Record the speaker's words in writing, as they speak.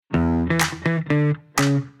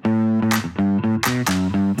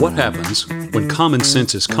What happens when common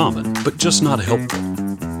sense is common, but just not helpful?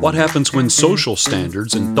 What happens when social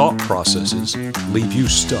standards and thought processes leave you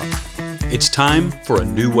stuck? It's time for a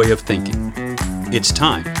new way of thinking. It's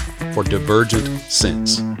time for divergent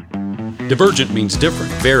sense. Divergent means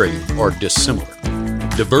different, varying, or dissimilar.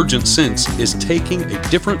 Divergent sense is taking a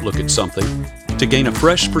different look at something to gain a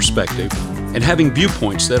fresh perspective and having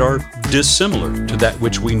viewpoints that are dissimilar to that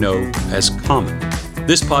which we know as common.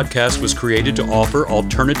 This podcast was created to offer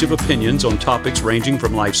alternative opinions on topics ranging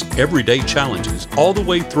from life's everyday challenges all the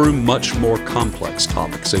way through much more complex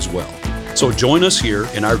topics as well. So join us here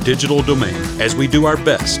in our digital domain as we do our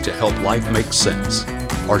best to help life make sense,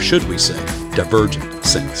 or should we say, divergent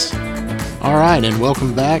sense. All right, and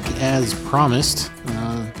welcome back. As promised,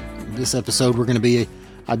 this episode we're going to be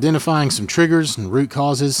identifying some triggers and root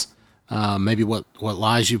causes, maybe what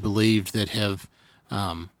lies you believed that have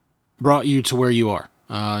brought you to where you are.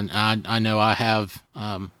 I know I have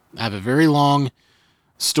a very long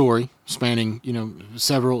story spanning,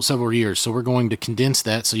 several years. So we're going to condense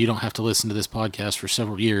that so you don't have to listen to this podcast for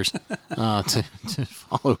several years to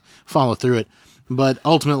follow through it. But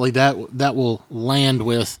ultimately, that will land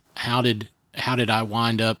with how did I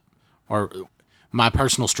wind up, or my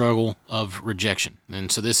personal struggle of rejection.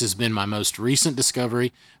 And so this has been my most recent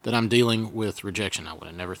discovery that I'm dealing with rejection. I would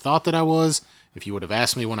have never thought that I was. If you would have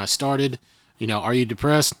asked me when I started, are you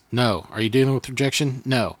depressed? No. Are you dealing with rejection?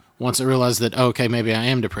 No. Once I realized that, okay, maybe I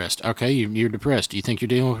am depressed. Okay, you're depressed. Do you think you're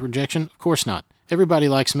dealing with rejection? Of course not. Everybody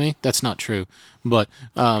likes me. That's not true. But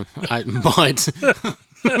it's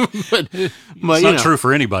not true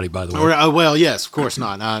for anybody, by the way. Well, yes, of course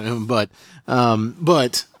not.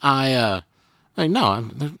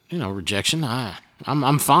 Rejection.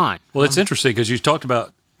 I'm fine. Well, it's interesting because you talked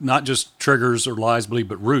about not just triggers or lies believed,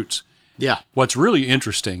 but roots. Yeah. What's really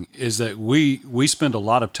interesting is that we spend a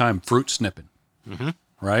lot of time fruit snipping. Mm-hmm.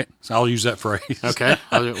 Right? So I'll use that phrase. Okay.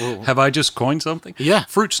 Have I just coined something? Yeah.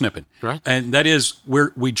 Fruit snipping. Right. And that is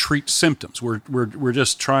where we treat symptoms. We're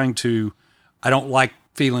just trying to, I don't like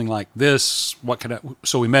feeling like this.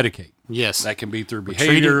 So we medicate. Yes. That can be through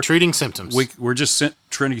behavior. Treating symptoms. We're just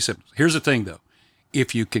treating symptoms. Here's the thing, though.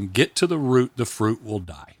 If you can get to the root, the fruit will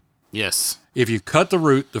die. Yes. If you cut the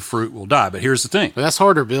root, the fruit will die. But here's the thing. But that's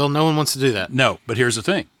harder, Bill. No one wants to do that. No, but here's the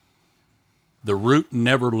thing. The root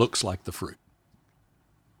never looks like the fruit.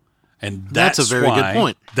 And that's a very good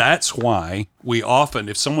point. That's why we often,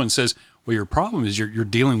 if someone says, well, your problem is you're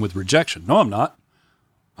dealing with rejection. No, I'm not.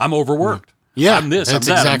 I'm overworked. Yeah. I'm this, I'm that's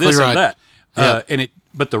that, exactly I'm this, right. I'm that.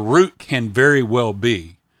 But the root can very well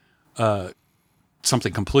be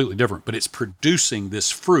something completely different, but it's producing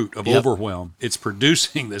this fruit of overwhelm. It's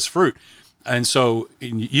producing this fruit. And so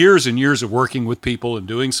in years and years of working with people and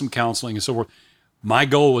doing some counseling and so forth, my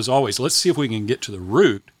goal was always, let's see if we can get to the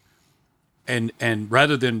root. And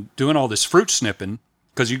rather than doing all this fruit snipping,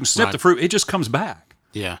 because you can snip the fruit, it just comes back.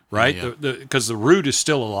 Yeah. Right? Because the root is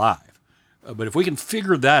still alive. But if we can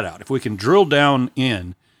figure that out, if we can drill down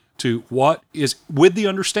in to what is, with the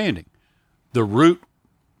understanding, the root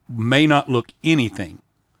may not look anything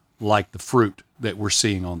like the fruit that we're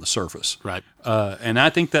seeing on the surface. Right. And I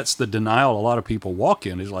think that's the denial a lot of people walk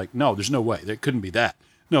in, is like, no, there's no way. There couldn't be that.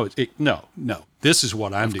 No, no. This is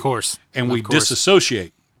what I'm doing. Of course. And we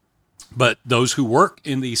disassociate. But those who work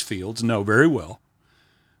in these fields know very well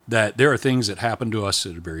that there are things that happen to us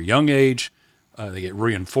at a very young age. They get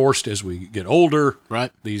reinforced as we get older.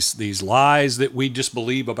 Right. These lies that we just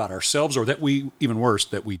believe about ourselves, or that we, even worse,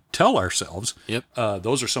 that we tell ourselves. Yep.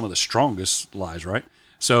 Those are some of the strongest lies, right?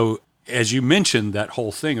 So as you mentioned, that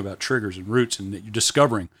whole thing about triggers and roots, and that you're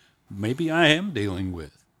discovering, maybe I am dealing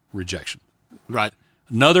with rejection. Right.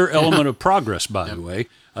 Another element of progress, by the way,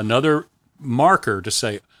 another marker to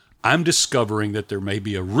say, I'm discovering that there may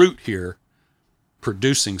be a root here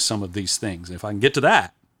producing some of these things. And if I can get to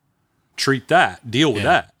that, treat that, deal with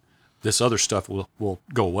that, this other stuff will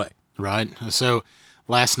go away. Right. So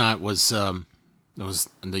last night was it was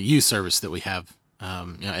the youth service that we have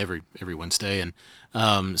every Wednesday, and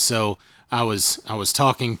so I was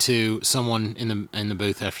talking to someone in the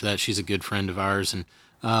booth after that. She's a good friend of ours, and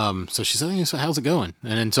so she said, hey, so how's it going?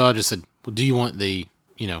 And so I just said, well, do you want the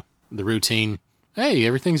routine, hey,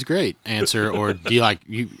 everything's great answer, or do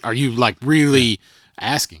are you really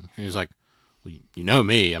asking? He was like, well, you know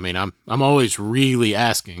me. I mean, I'm always really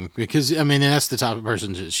asking, because that's the type of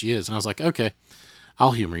person that she is. And I was like, okay,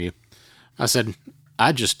 I'll humor you. I said,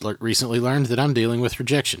 I just recently learned that I'm dealing with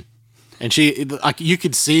rejection. And she, you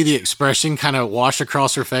could see the expression kind of wash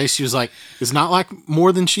across her face. She was like, it's not like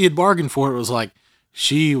more than she had bargained for. It was like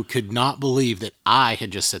she could not believe that I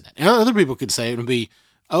had just said that. And other people could say it would be,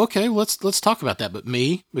 okay, let's talk about that. But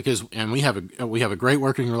me, and we have a great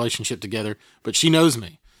working relationship together, but she knows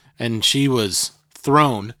me, and she was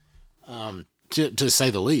thrown, to say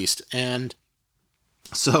the least. And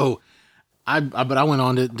so but I went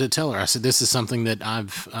on to tell her, I said, this is something that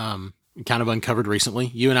I've, kind of uncovered recently.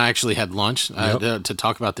 You and I actually had lunch to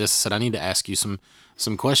talk about this. I said, I need to ask you some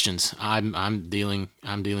questions. I'm dealing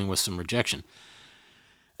with some rejection.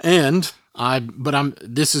 And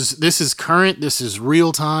this is current. This is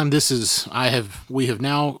real time. We have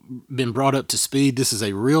now been brought up to speed. This is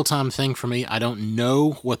a real time thing for me. I don't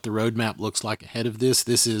know what the roadmap looks like ahead of this.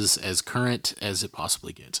 This is as current as it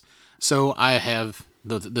possibly gets. So I have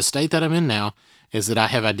the state that I'm in now is that I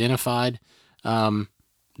have identified,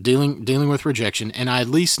 dealing with rejection, and I at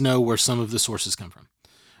least know where some of the sources come from.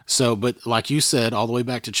 So, but like you said, all the way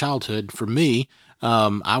back to childhood, for me,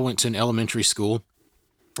 I went to an elementary school.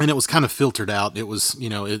 And it was kind of filtered out. It was,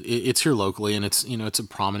 it's here locally, and it's a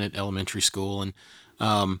prominent elementary school, and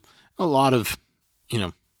a lot of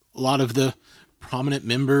the prominent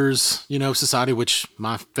members, of society, which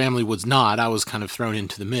my family was not. I was kind of thrown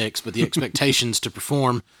into the mix, but the expectations to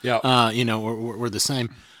perform, were the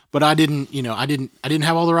same. But I didn't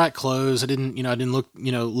have all the right clothes. I didn't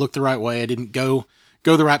look the right way. I didn't go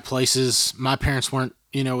the right places. My parents weren't,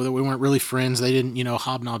 we weren't really friends. They didn't,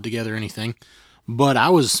 hobnob together or anything. But I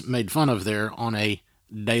was made fun of there on a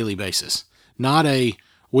daily basis, not a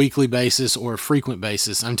weekly basis or a frequent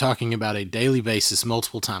basis. I'm talking about a daily basis,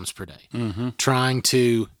 multiple times per day, trying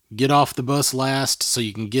to get off the bus last so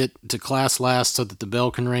you can get to class last so that the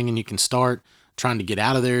bell can ring and you can start, trying to get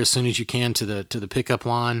out of there as soon as you can to the pickup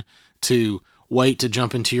line, to wait to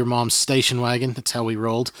jump into your mom's station wagon. That's how we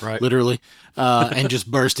rolled, right. Literally, and just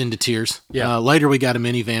burst into tears. Yeah. Later we got a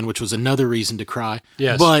minivan, which was another reason to cry.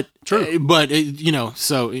 Yes, but true. Now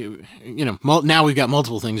we've got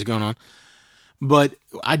multiple things going on. But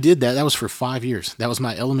I did that. That was for 5 years. That was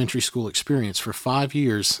my elementary school experience. For 5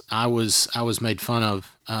 years, I was made fun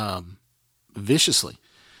of viciously.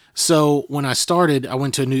 So when I started, I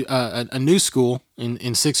went to a new school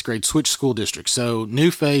in sixth grade, switched school district. So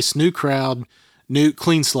new face, new crowd, new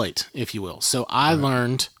clean slate, if you will. So I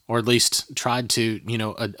learned, or at least tried to,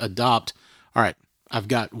 adopt. All right, I've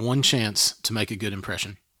got one chance to make a good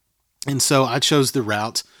impression, and so I chose the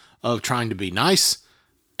route of trying to be nice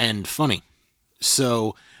and funny.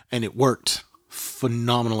 So, and it worked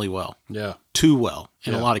phenomenally well. Yeah. Too well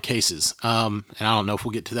in a lot of cases. And I don't know if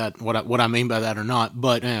we'll get to that, what I mean by that or not,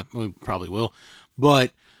 but we probably will.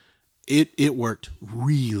 But it worked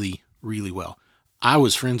really, really well. I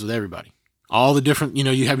was friends with everybody. All the different,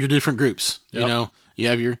 you have your different groups, Yep. You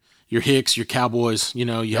have your Hicks, your Cowboys, you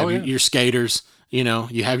have your skaters, you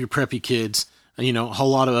have your preppy kids, a whole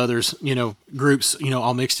lot of others, groups,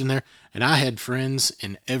 all mixed in there. And I had friends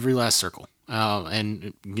in every last circle.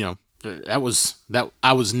 And I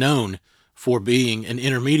was known for being an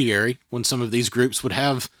intermediary when some of these groups would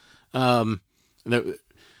have,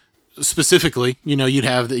 specifically, you'd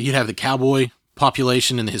have the cowboy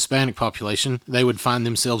population and the Hispanic population. They would find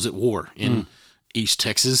themselves at war in East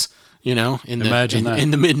Texas, in the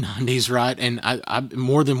mid 90s. Right. And I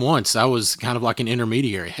more than once, I was kind of like an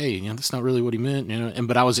intermediary. Hey, that's not really what he meant,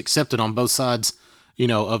 but I was accepted on both sides,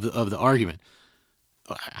 of the argument.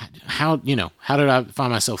 How did I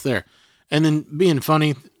find myself there? And then being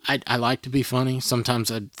funny, I like to be funny. Sometimes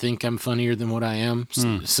I think I'm funnier than what I am.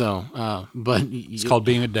 So, but it's called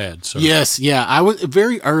being a dad. So. Yes. Yeah. I was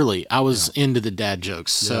very early. I was into the dad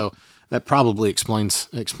jokes. So that probably explains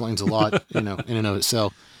a lot, in and of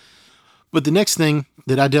itself. But the next thing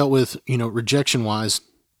that I dealt with, rejection wise,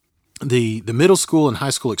 the middle school and high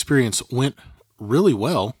school experience went really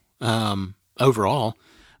well, overall.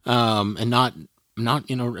 And not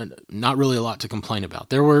really a lot to complain about.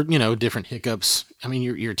 There were, different hiccups. I mean,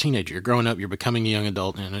 you're a teenager, you're growing up, you're becoming a young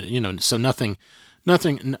adult, and, so nothing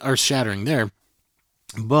earth shattering there.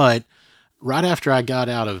 But right after I got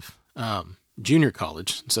out of, junior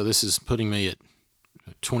college, so this is putting me at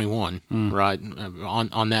 21, right?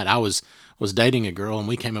 On that, I was dating a girl, and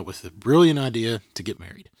we came up with a brilliant idea to get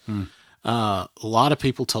married. A lot of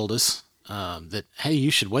people told us, that, hey,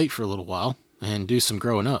 you should wait for a little while and do some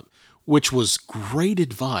growing up, which was great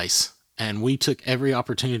advice. And we took every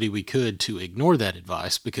opportunity we could to ignore that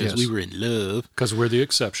advice because we were in love. Because we're the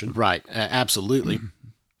exception. Right. Absolutely.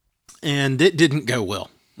 And it didn't go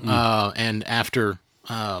well. And after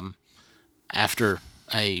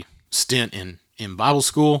a stint in Bible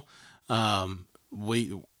school,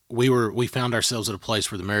 we found ourselves at a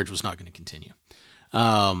place where the marriage was not going to continue.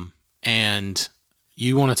 And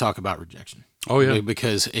you want to talk about rejection. Oh yeah.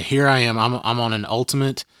 Because here I am, I'm on an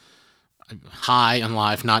ultimate high in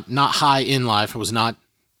life, not high in life. I was not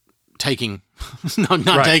taking,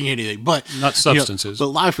 not taking anything, but not substances. But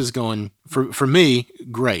life was going for me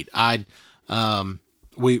great. I had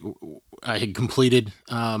completed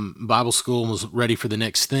Bible school and was ready for the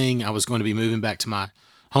next thing. I was going to be moving back to my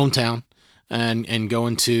hometown and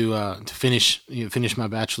going to finish my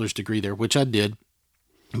bachelor's degree there, which I did.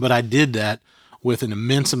 But I did that with an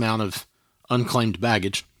immense amount of unclaimed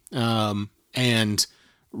baggage, and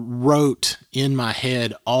wrote in my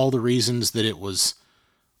head all the reasons that it was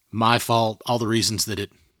my fault, all the reasons that it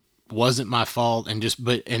wasn't my fault,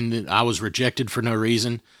 and I was rejected for no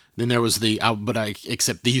reason. Then there was but I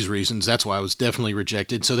accept these reasons. That's why I was definitely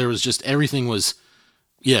rejected. So there was just, everything was,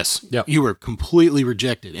 yes, yep. You were completely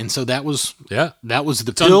rejected. And so that was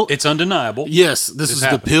the pill. It's undeniable. Yes. This is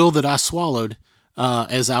the pill that I swallowed,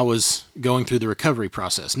 as I was going through the recovery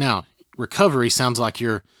process. Now, recovery sounds like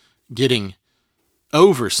you're getting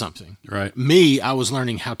over something. Right. Me, I was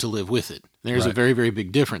learning how to live with it. There's right. a very, very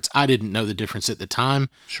big difference. I didn't know the difference at the time.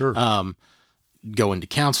 Sure. Going to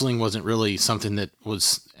counseling wasn't really something that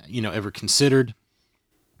was, ever considered.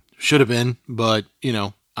 Should have been, but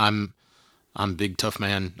I'm a big tough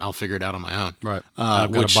man. I'll figure it out on my own. Right.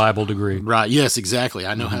 I've got a Bible degree. Right. Yes, exactly.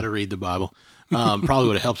 I know how to read the Bible. Probably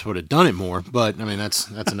would have helped if I would have done it more, but I mean, that's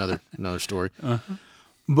another story. Uh-huh.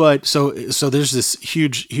 But so there's this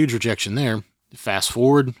huge rejection there. Fast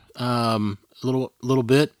forward, a little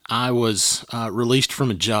bit, I was, released from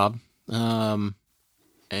a job. And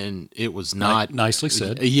it was not nicely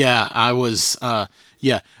said. Yeah, I was, I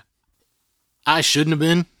shouldn't have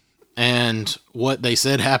been. And what they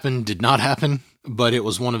said happened did not happen, but it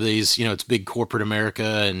was one of these, it's big corporate America.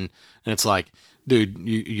 And it's like, dude,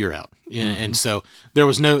 you're out. Mm-hmm. And so there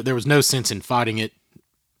was no sense in fighting it.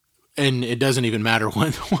 And it doesn't even matter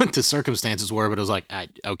what the circumstances were, but it was like,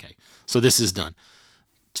 okay, so this is done.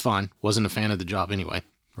 It's fine. Wasn't a fan of the job anyway.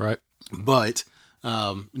 Right. But,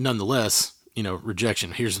 nonetheless,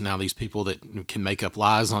 rejection. Here's now these people that can make up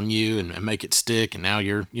lies on you and make it stick. And now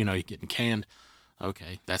you're getting canned.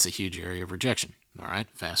 Okay. That's a huge area of rejection. All right.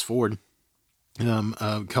 Fast forward,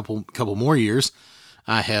 a couple more years.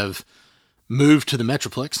 I have moved to the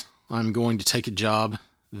Metroplex. I'm going to take a job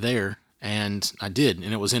there. And I did.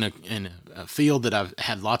 And it was in a field that I've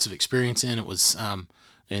had lots of experience in. It was,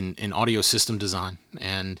 in audio system design.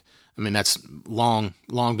 And I mean, that's long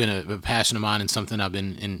been a passion of mine and something I've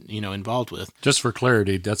been involved with. Just for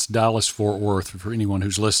clarity, that's Dallas-Fort Worth for anyone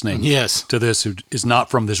who's listening. Yes. To this who is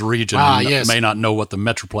not from this region and yes. may not know what the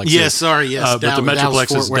Metroplex is. Yes, sorry, yes. But the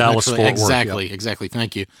Metroplex is Dallas-Fort Worth. Exactly.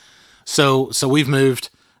 Thank you. So we've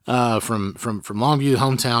moved from Longview,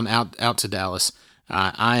 hometown, out to Dallas.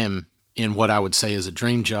 I am in what I would say is a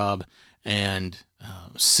dream job, and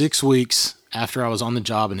 6 weeks after I was on the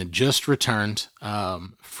job and had just returned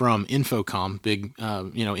from Infocom, big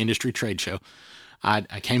industry trade show, I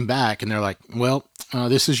came back and they're like, "Well,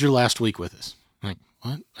 this is your last week with us." I'm like,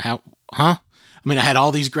 what? How? Huh? I mean, I had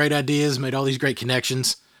all these great ideas, made all these great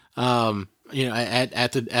connections, at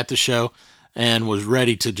the show, and was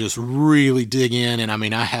ready to just really dig in. And I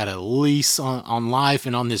mean, I had a lease on life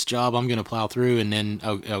and on this job I'm going to plow through. And then,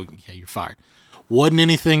 okay, you're fired. Wasn't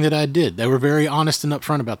anything that I did. They were very honest and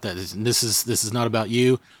upfront about that. This is not about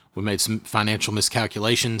you. We made some financial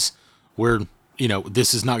miscalculations.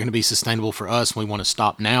 This is not going to be sustainable for us. We want to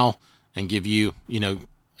stop now and give you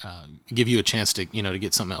a chance to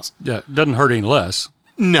get something else. Yeah, it doesn't hurt any less.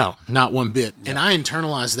 No, not one bit. Yeah. And I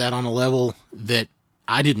internalized that on a level that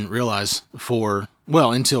I didn't realize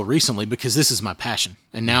until recently, because this is my passion.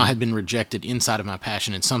 And now I had been rejected inside of my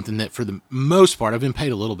passion, and something that for the most part, I've been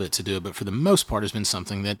paid a little bit to do it, but for the most part has been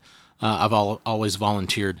something that I've always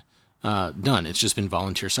volunteered done. It's just been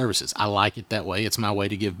volunteer services. I like it that way. It's my way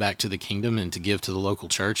to give back to the kingdom and to give to the local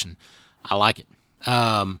church, and I like it.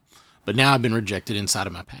 But now I've been rejected inside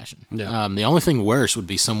of my passion. Yeah. The only thing worse would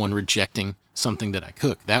be someone rejecting something that I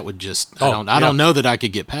cook. That would just, I don't know that I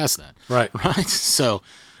could get past that. Right. Right. So,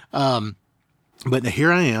 but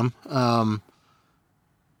here I am,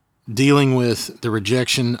 dealing with the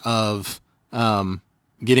rejection of,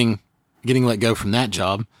 getting let go from that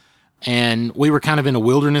job. And we were kind of in a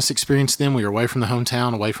wilderness experience then. We were away from the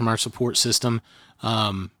hometown, away from our support system,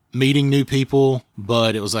 meeting new people.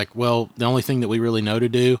 But it was like, well, the only thing that we really know to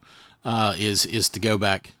do, is to go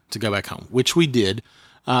back home, which we did.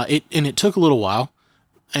 It took a little while.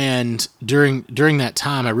 And during that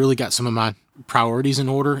time, I really got some of my priorities in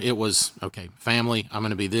order. It was, okay, family, I'm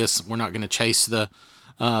going to be this. We're not going to chase the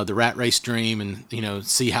rat race dream and,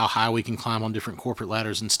 see how high we can climb on different corporate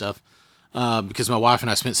ladders and stuff. Because my wife and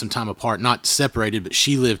I spent some time apart, not separated, but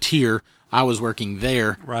she lived here. I was working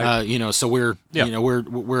there. Right. So we're,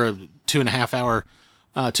 we're a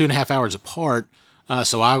 2.5 hours apart.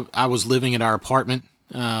 So I was living at our apartment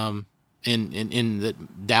in the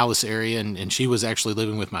Dallas area, and she was actually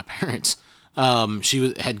living with my parents.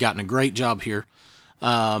 She had gotten a great job here,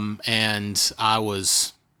 and I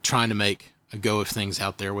was trying to make a go of things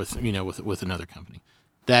out there with another company.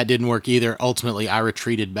 That didn't work either. Ultimately, I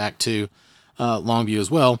retreated back to Longview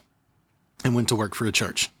as well, and went to work for a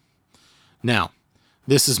church. Now,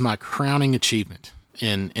 this is my crowning achievement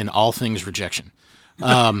in all things rejection.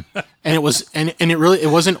 And it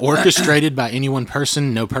wasn't orchestrated by any one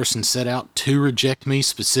person. No person set out to reject me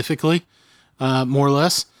specifically, more or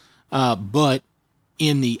less. But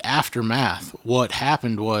in the aftermath, what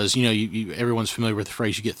happened was, everyone's familiar with the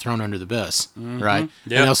phrase, you get thrown under the bus, right? Yep.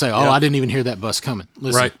 And they'll say, I didn't even hear that bus coming.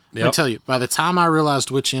 Listen, right. Let me tell you, by the time I realized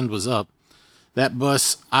which end was up, that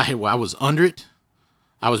bus, I was under it.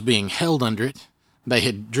 I was being held under it. They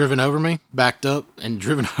had driven over me, backed up, and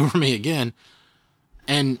driven over me again.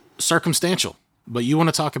 And circumstantial. But you want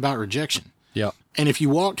to talk about rejection. Yeah. And if you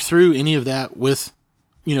walked through any of that with,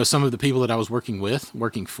 some of the people that I was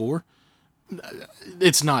working for,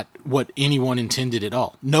 it's not what anyone intended at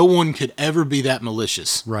all. No one could ever be that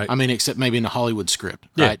malicious. Right. I mean, except maybe in a Hollywood script.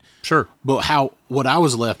 Yeah, right? Sure. But what I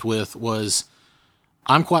was left with was,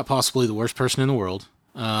 I'm quite possibly the worst person in the world.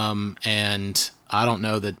 And I don't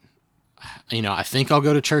know that, I think I'll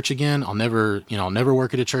go to church again. I'll never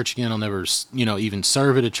work at a church again. I'll never, even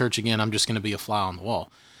serve at a church again. I'm just going to be a fly on the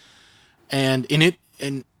wall. And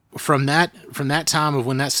from that time of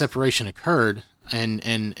when that separation occurred,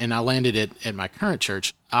 and I landed at my current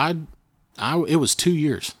church, it was 2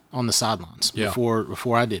 years on the sidelines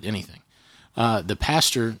before I did anything. The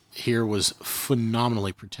pastor here was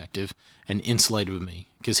phenomenally protective and insulated with me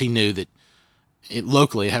because he knew that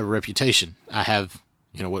locally I have a reputation. I have,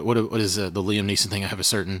 what is the Liam Neeson thing? I have a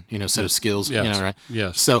certain, set of skills, yes. Right?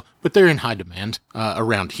 Yes. So, but they're in high demand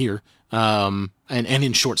around here, and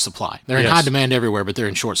in short supply. They're in high demand everywhere, but they're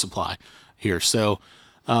in short supply here. So,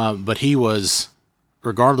 but he was,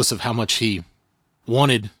 regardless of how much he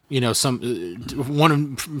wanted,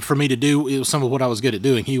 wanted for me to do some of what I was good at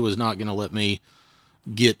doing, he was not going to let me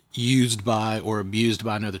get used by or abused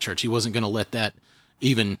by another church. He wasn't going to let that,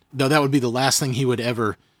 even though that would be the last thing he would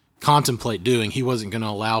ever contemplate doing. He wasn't going to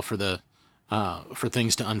allow for for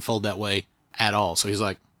things to unfold that way at all. So he's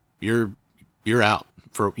like, you're out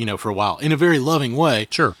for a while, in a very loving way.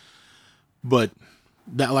 Sure. But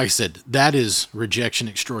that, like I said, that is rejection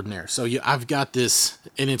extraordinaire. So I've got this,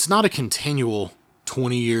 and it's not a continual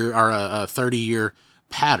 20-year or a 30-year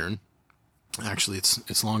pattern. Actually,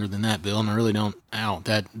 it's longer than that, Bill, and I really don't. Ow,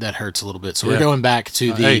 that hurts a little bit. So we're going back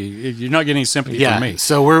to the. Hey, you're not getting any sympathy from me.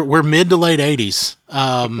 So we're mid to late 80s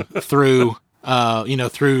through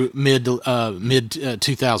through mid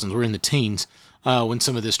 2000s. We're in the teens when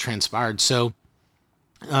some of this transpired. So,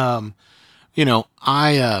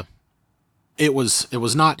 it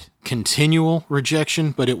was not continual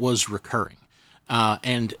rejection, but it was recurring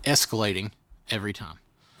and escalating every time.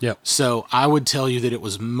 Yep. So I would tell you that it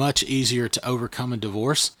was much easier to overcome a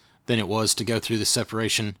divorce than it was to go through the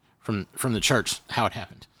separation from the church, how it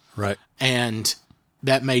happened. Right. And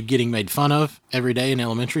that made getting made fun of every day in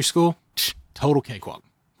elementary school, total cakewalk.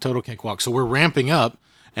 So we're ramping up,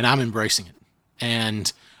 and I'm embracing it.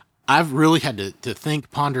 And I've really had to think,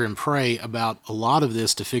 ponder, and pray about a lot of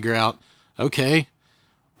this to figure out, okay,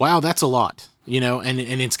 wow, that's a lot. And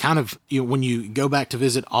it's kind of, when you go back to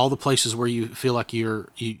visit all the places where you feel like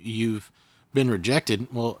you've been rejected.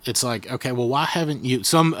 Well, it's like, okay, well, why haven't you,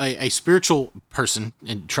 a spiritual person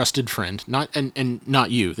and trusted friend, not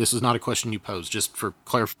you, this is not a question you posed, just for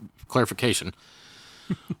clarification.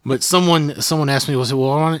 But someone asked me,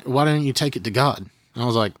 well, why don't you take it to God? And I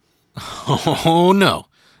was like, oh no.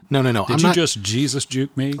 Did you just Jesus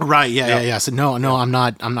juke me? Right. Yeah. I said, no, I'm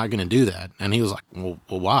not going to do that. And he was like, well,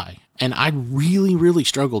 why? And I really, really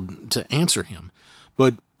struggled to answer him,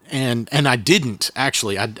 but, and I didn't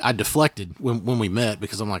actually, I deflected when we met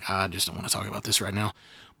because I'm like, I just don't want to talk about this right now.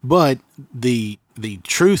 But the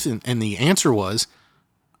truth and the answer was,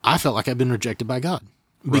 I felt like I'd been rejected by God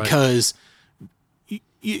because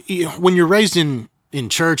when you're raised in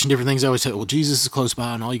church and different things, I always say, well, Jesus is close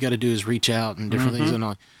by and all you got to do is reach out and different things. And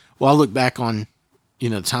all. Well, I look back on,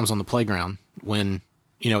 the times on the playground when,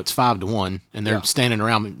 it's 5-1 and they're standing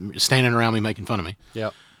around me, making fun of me.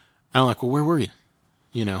 Yeah. I'm like, well, where were you?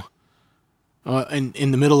 And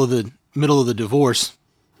in the middle of the divorce,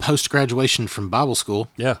 post graduation from Bible school.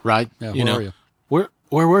 Yeah. Right. Yeah. Where were you?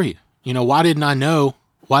 Where were you? Why didn't I know?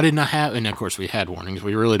 Why didn't I have, and of course we had warnings.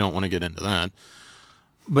 We really don't want to get into that,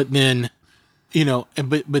 but then,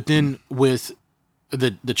 but then with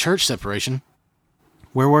the church separation,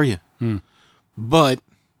 where were you? But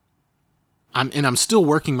I'm still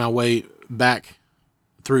working my way back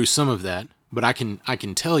through some of that, but I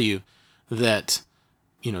can tell you that,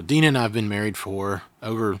 Dina and I have been married for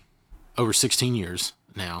over 16 years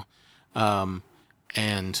now.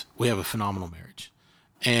 And we have a phenomenal marriage.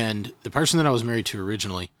 And the person that I was married to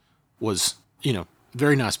originally was,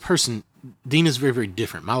 very nice person. Dina's very, very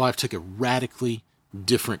different. My life took a radically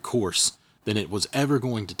different course than it was ever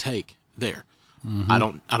going to take there.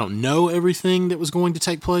 Mm-hmm. I don't know everything that was going to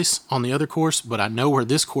take place on the other course, but I know where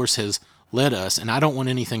this course has led us, and I don't want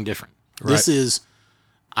anything different. Right. This is,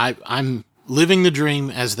 I'm living the dream,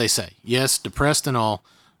 as they say. Yes, depressed and all,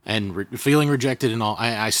 and feeling rejected and all.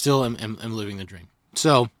 I still am living the dream.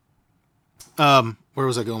 So, where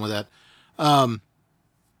was I going with that?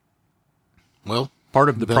 Well, part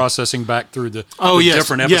of the processing back through the yes,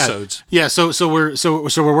 different episodes. Yeah. So we're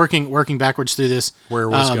working backwards through this. Where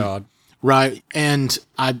was God? Right. And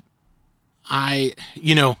I,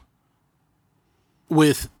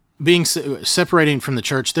 with being separating from the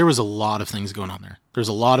church, there was a lot of things going on there. There's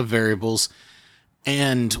a lot of variables.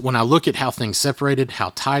 And when I look at how things separated,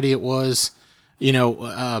 how tidy it was,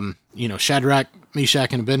 Shadrach,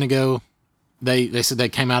 Meshach, and Abednego, they said they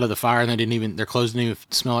came out of the fire and their clothes didn't even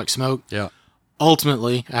smell like smoke. Yeah.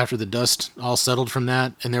 Ultimately, after the dust all settled from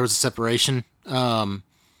that and there was a separation, there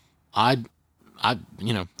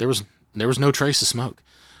was no trace of smoke.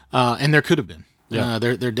 And there could have been. Yeah.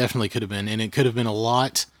 There definitely could have been. And it could have been a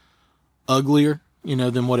lot uglier,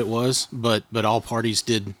 than what it was, but all parties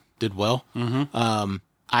did well. Mm-hmm.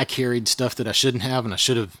 I carried stuff that I shouldn't have, and I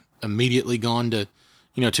should have immediately gone to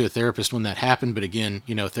a therapist when that happened. But again,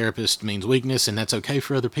 therapist means weakness, and that's okay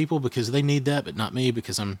for other people because they need that, but not me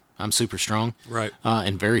because I'm super strong. Right.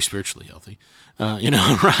 And very spiritually healthy. Right?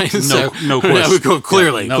 No question.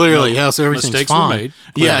 Clearly. Yeah, so everything's mistakes fine. were made.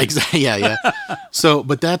 Yeah, exactly. Yeah. So,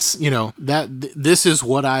 but that's, this is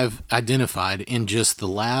what I've identified in just the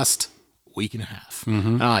last week and a half. Mm-hmm.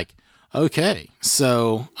 And I'm like, okay,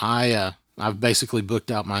 so I've basically booked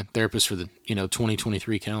out my therapist for the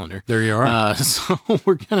 2023 calendar. There you are. So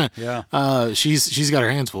we're gonna. Yeah. She's got her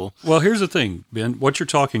hands full. Well, here's the thing, Ben. What you're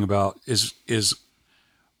talking about is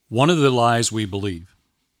one of the lies we believe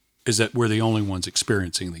is that we're the only ones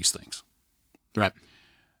experiencing these things. Right.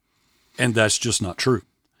 And that's just not true.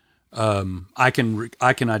 I can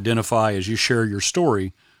identify, as you share your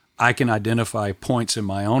story, I can identify points in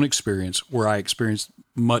my own experience where I experienced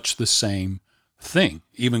much the same thing,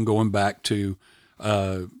 even going back to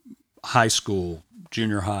high school,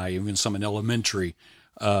 junior high, even some in elementary.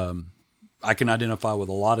 I can identify with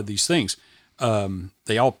a lot of these things.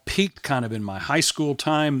 They all peaked kind of in my high school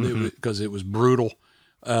time because it was brutal.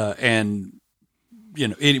 And,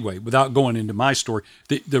 anyway, without going into my story,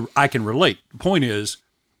 I can relate. The point is,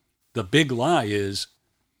 the big lie is,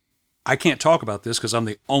 I can't talk about this because I'm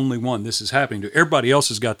the only one this is happening to. Everybody else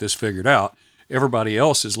has got this figured out. Everybody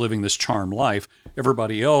else is living this charmed life.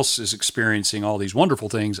 Everybody else is experiencing all these wonderful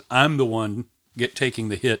things. I'm the one taking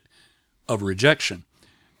the hit of rejection.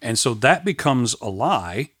 And so that becomes a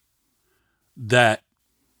lie that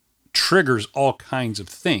triggers all kinds of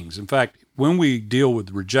things. In fact, when we deal with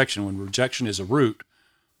rejection, when rejection is a root,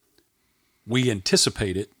 we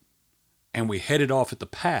anticipate it and we head it off at the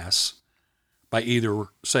pass by either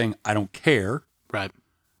saying, I don't care, right,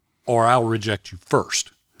 or I'll reject you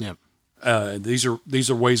first. Yep. These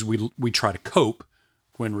are ways we try to cope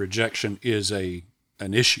when rejection is an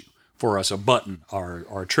issue for us, a button or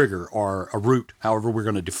a trigger or a root, however we're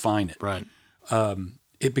going to define it. Right.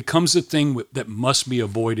 It becomes a thing that must be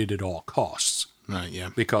avoided at all costs. Right.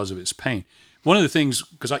 Yeah. Because of its pain. One of the things,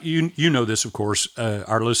 because you know this, of course,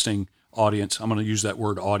 our listening audience. I'm going to use that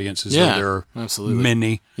word audience as though there are absolutely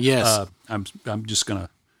many. Yes. I'm just going to.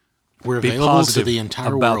 We're be available positive to the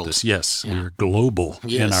entire about world. This. Yes, we're global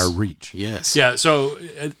in our reach. Yes. Yeah. So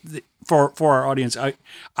for our audience,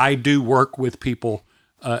 I do work with people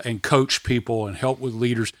and coach people and help with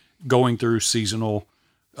leaders going through seasonal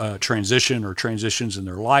transition or transitions in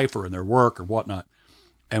their life or in their work or whatnot.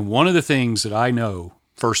 And one of the things that I know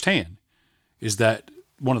firsthand is that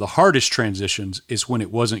one of the hardest transitions is when it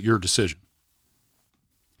wasn't your decision.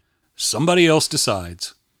 Somebody else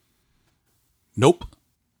decides, nope,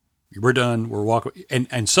 we're done, we're walking,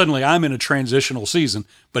 and suddenly I'm in a transitional season,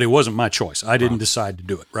 but it wasn't my choice. I didn't decide to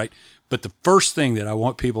do it, right? But the first thing that I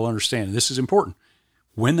want people to understand, and this is important,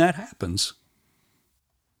 when that happens,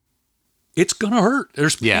 it's going to hurt.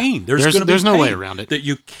 There's pain. There's no way around it. That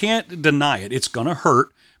you can't deny it. It's going to hurt,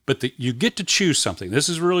 but you get to choose something. This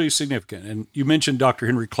is really significant. And you mentioned Dr.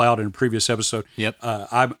 Henry Cloud in a previous episode. Yep.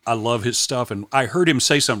 I love his stuff, and I heard him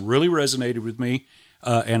say something really resonated with me,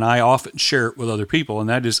 and I often share it with other people, and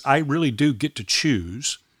that is I really do get to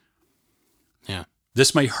choose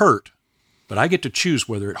This may hurt, but I get to choose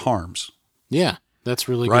whether it harms. Yeah, that's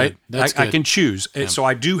really Right? good. That's I good. can choose. And so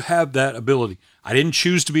I do have that ability. I didn't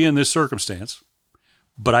choose to be in this circumstance,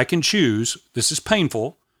 but I can choose. This is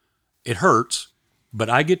painful. It hurts, but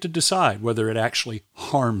I get to decide whether it actually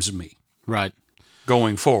harms me. Right.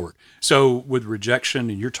 Going forward. So with rejection,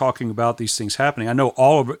 and you're talking about these things happening, I know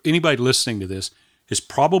anybody listening to this is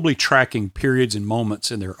probably tracking periods and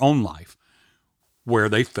moments in their own life where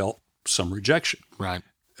they felt some rejection. Right.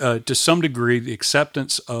 To some degree, the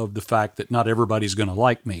acceptance of the fact that not everybody's going to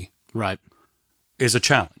like me Right. is a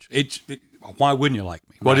challenge. Why wouldn't you like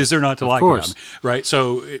me? What is there not to like about me? Right.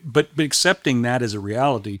 So, but accepting that as a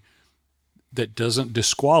reality that doesn't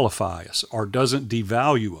disqualify us or doesn't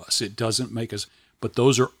devalue us, it doesn't make us. But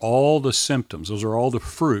those are all the symptoms. Those are all the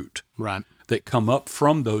fruit Right. that come up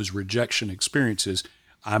from those rejection experiences.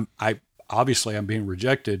 I'm being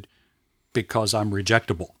rejected because I'm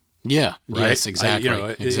rejectable. Yeah. Right? Yes, exactly.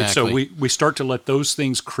 Exactly. So we start to let those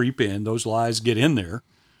things creep in, those lies get in there,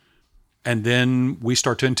 and then we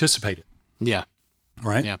start to anticipate it. Yeah.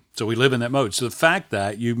 Right? Yeah. So we live in that mode. So the fact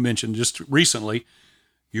that you mentioned just recently,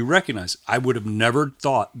 you recognize, I would have never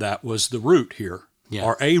thought that was the root here. Yeah.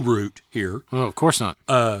 Or a root here. Oh, of course not.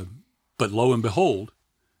 But lo and behold,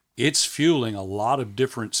 it's fueling a lot of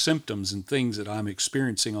different symptoms and things that I'm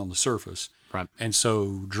experiencing on the surface. Right. And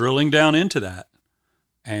so drilling down into that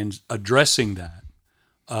and addressing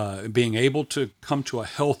that, being able to come to a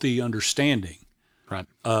healthy understanding Right.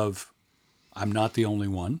 of I'm not the only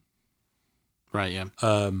one. Right.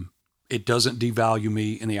 Yeah. It doesn't devalue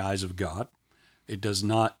me in the eyes of God. It does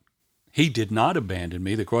not. He did not abandon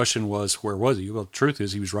me. The question was, where was he? Well, the truth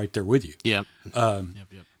is, he was right there with you. Yeah. Yep.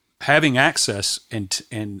 Having access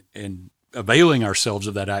and availing ourselves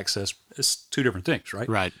of that access is two different things, right?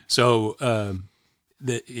 Right. So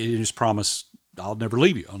it is promised, I'll never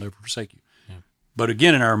leave you. I'll never forsake you. Yeah. But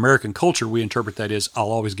again, in our American culture, we interpret that as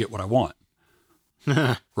I'll always get what I want.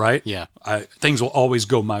 Right? Yeah. Things will always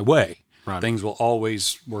go my way. Right. Things will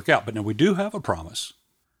always work out. But now we do have a promise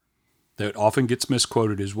that often gets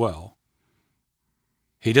misquoted as well.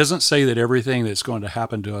 He doesn't say that everything that's going to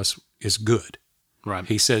happen to us is good. Right.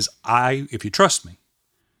 He says, if you trust me,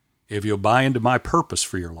 if you'll buy into my purpose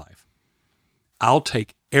for your life, I'll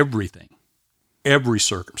take everything, every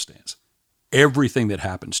circumstance, everything that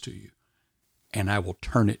happens to you, and I will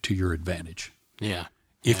turn it to your advantage. Yeah.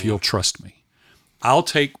 If you'll trust me. I'll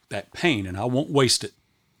take that pain and I won't waste it.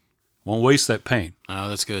 Won't waste that pain. Oh,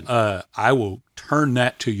 that's good. I will turn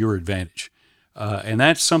that to your advantage. And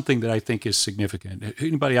that's something that I think is significant.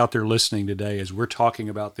 Anybody out there listening today, as we're talking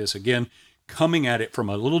about this, again, coming at it from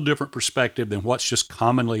a little different perspective than what's just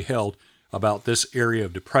commonly held about this area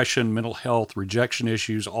of depression, mental health, rejection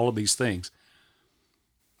issues, all of these things.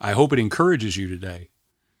 I hope it encourages you today.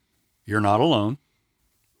 You're not alone.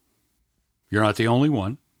 You're not the only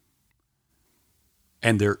one.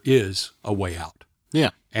 And there is a way out. Yeah.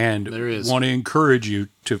 And there is. Want to encourage you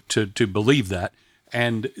to believe that.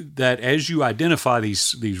 And that as you identify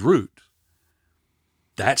these roots,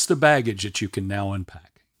 that's the baggage that you can now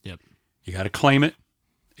unpack. Yep. You got to claim it,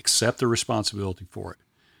 accept the responsibility for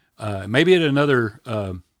it. Maybe at another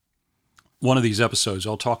one of these episodes,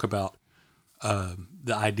 I'll talk about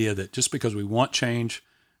the idea that just because we want change,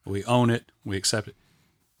 we own it, we accept it,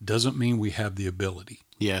 doesn't mean we have the ability.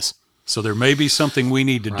 Yes. So there may be something we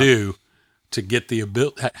need to do to get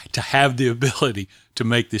to have the ability to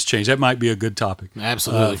make this change. That might be a good topic.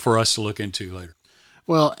 Absolutely. For us to look into later.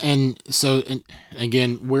 Well, and so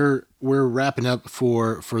again, we're wrapping up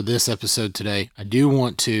for this episode today. I do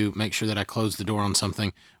want to make sure that I close the door on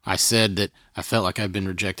something. I said that I felt like I've been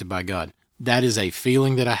rejected by God. That is a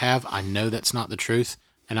feeling that I have. I know that's not the truth,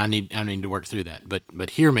 and I need to work through that. But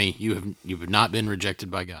hear me, you have not been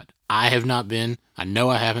rejected by God. I have not been. I know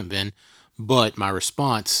I haven't been, but my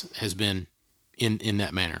response has been in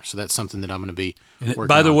that manner. So that's something that I'm going to be working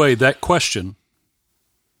By the on. way, that question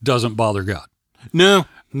doesn't bother God. No.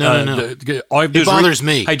 All It bothers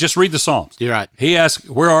me. Hey, just read the Psalms. You're right. He asks,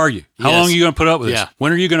 where are you? How Yes. long are you going to put up with this? Yeah.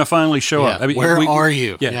 When are you going to finally show Yeah. up? I mean, Where are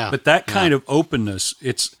you? Yeah. Yeah. But that kind of openness,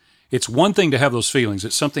 it's one thing to have those feelings.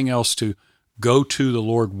 It's something else to go to the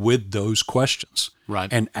Lord with those questions.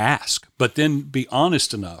 Right. And ask, but then be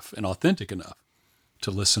honest enough and authentic enough to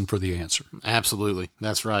listen for the answer. Absolutely.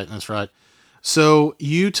 That's right. So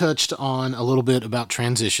you touched on a little bit about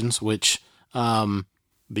transitions, which,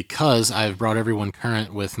 because I've brought everyone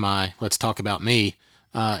current with my Let's Talk About Me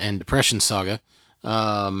and Depression saga,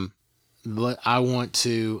 but I want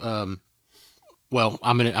to, I'm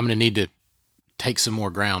gonna need to take some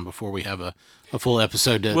more ground before we have a full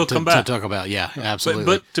episode to We'll come back. to talk about. Yeah, absolutely.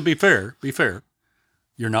 But to be fair,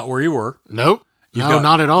 you're not where you were. Nope.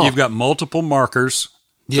 not at all. You've got multiple markers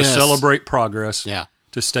to celebrate progress,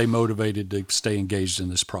 to stay motivated, to stay engaged in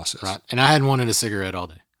this process. Right. And I hadn't wanted a cigarette all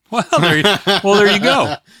day. Well, there you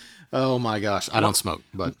go. Oh my gosh. I don't smoke,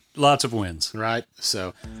 but lots of wins. Right.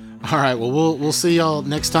 So, all right. Well, we'll see y'all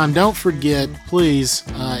next time. Don't forget, please,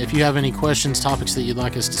 if you have any questions, topics that you'd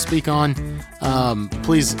like us to speak on,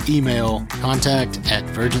 please email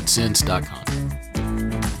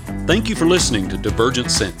contact@divergentsense.com. Thank you for listening to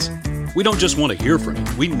Divergent Sense. We don't just want to hear from you.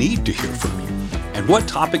 We need to hear from you and what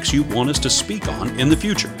topics you want us to speak on in the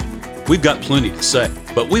future. We've got plenty to say,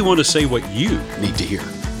 but we want to say what you need to hear,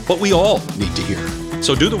 what we all need to hear.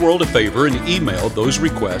 So do the world a favor and email those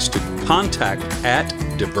requests to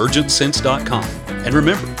contact@divergentsense.com. And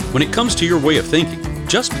remember, when it comes to your way of thinking,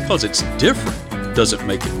 just because it's different doesn't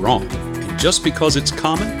make it wrong. And just because it's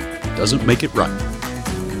common doesn't make it right.